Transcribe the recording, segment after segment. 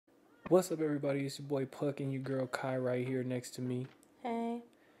What's up, everybody? It's your boy Puck and your girl Kai right here next to me. Hey.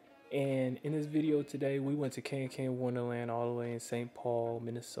 And in this video today, we went to Can Wonderland all the way in St. Paul,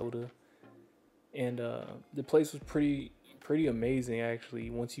 Minnesota. And the place was pretty amazing, actually.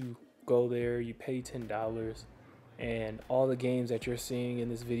 Once you go there, you pay $10, and all the games that you're seeing in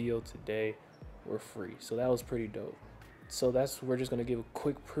this video today were free. So that was pretty dope. So we're just gonna give a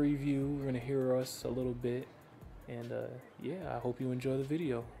quick preview. We're gonna hear us a little bit, and yeah, I hope you enjoy the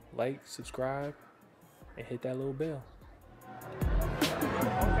video. Like, subscribe, and hit that little bell.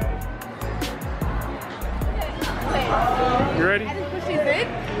 You ready? I just push these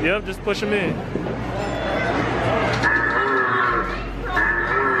in? Yep, just push them in.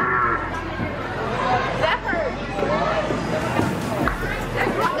 That hurt.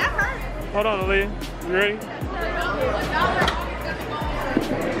 That hurt. Hold on, Aaliyah. You ready?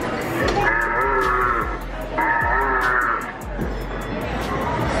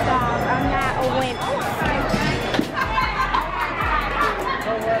 Stop. I'm not a winner.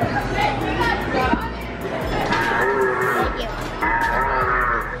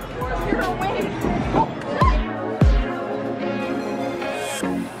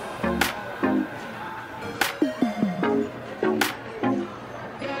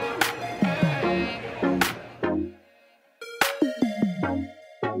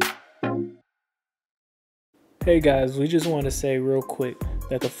 Hey guys, we just want to say real quick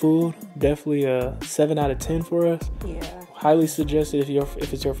that the food definitely a 7 out of 10 for us. Yeah. Highly suggest if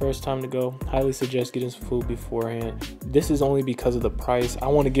it's your first time to go. Highly suggest getting some food beforehand. This is only because of the price. I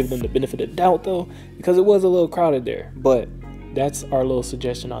want to give them the benefit of the doubt though, because it was a little crowded there. But that's our little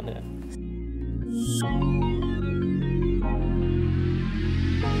suggestion on that.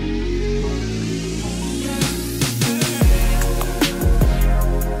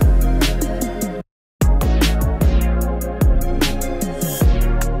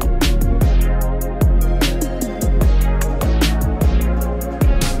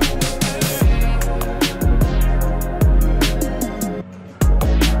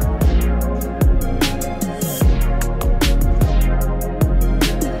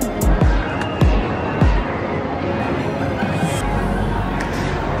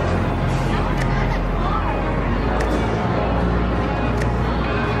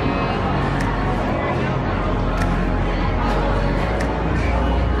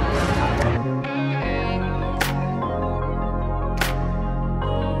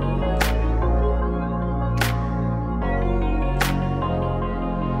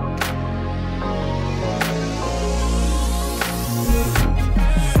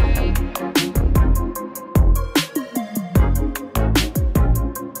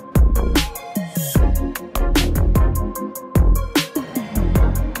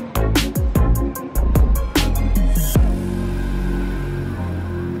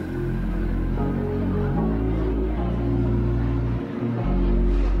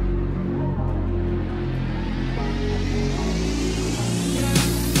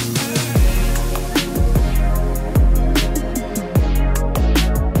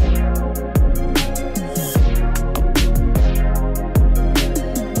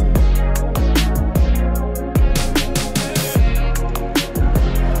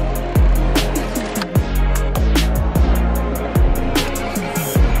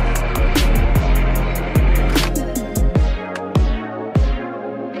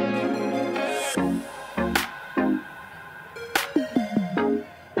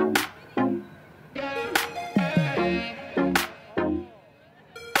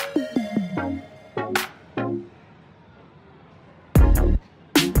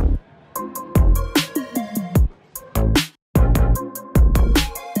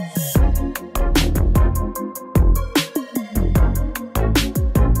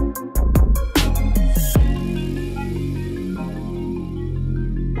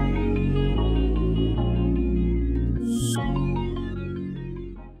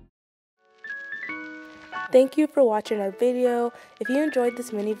 Thank you for watching our video. If you enjoyed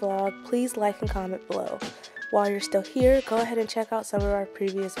this mini vlog, please like and comment below. While you're still here, go ahead and check out some of our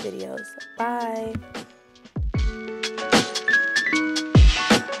previous videos. Bye!